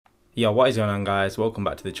Yo, what is going on, guys? Welcome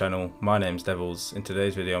back to the channel. My name's Devils. In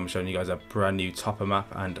today's video I'm showing you guys a brand new topper map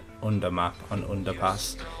and under map on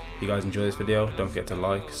Underpass. If you guys enjoy this video, don't forget to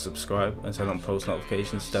like, subscribe and turn on post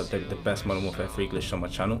notifications to update the best Modern Warfare 3 glitch on my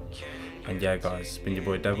channel. And yeah guys, it's been your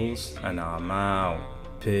boy Devils and I'm out.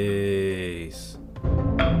 Peace.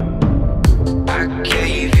 I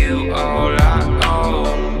gave you all I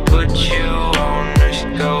own, put you on this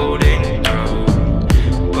golden throne,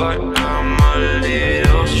 but I'm a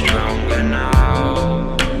little stronger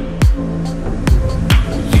now.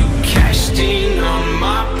 You cashed in on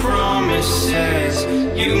my promises,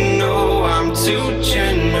 you know I'm too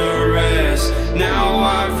generous. Now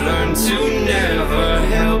I've learned to never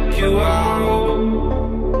help you out,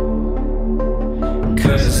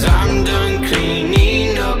 'cause I'm done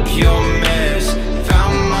cleaning up your mess.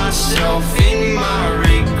 Found myself in my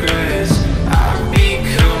regrets. I've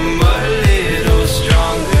become a little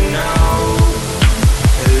stronger now,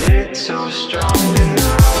 a little stronger now.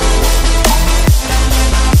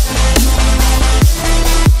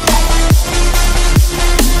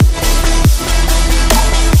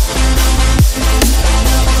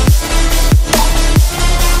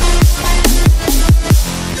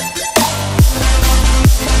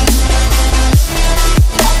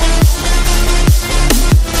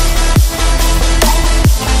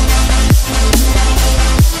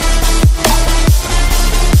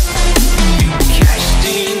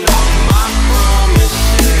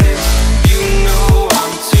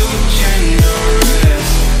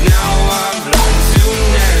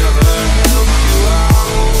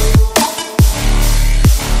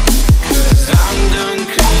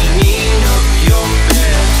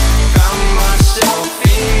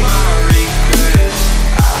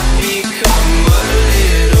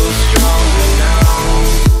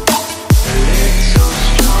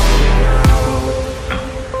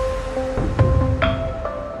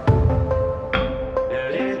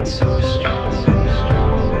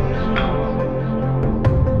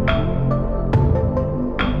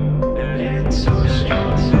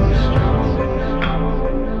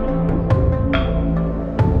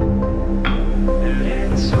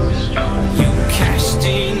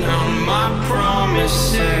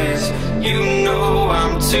 You know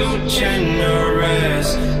I'm too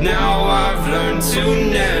generous. Now I've learned to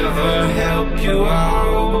never help you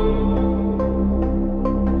out,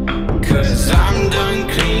 'cause I'm done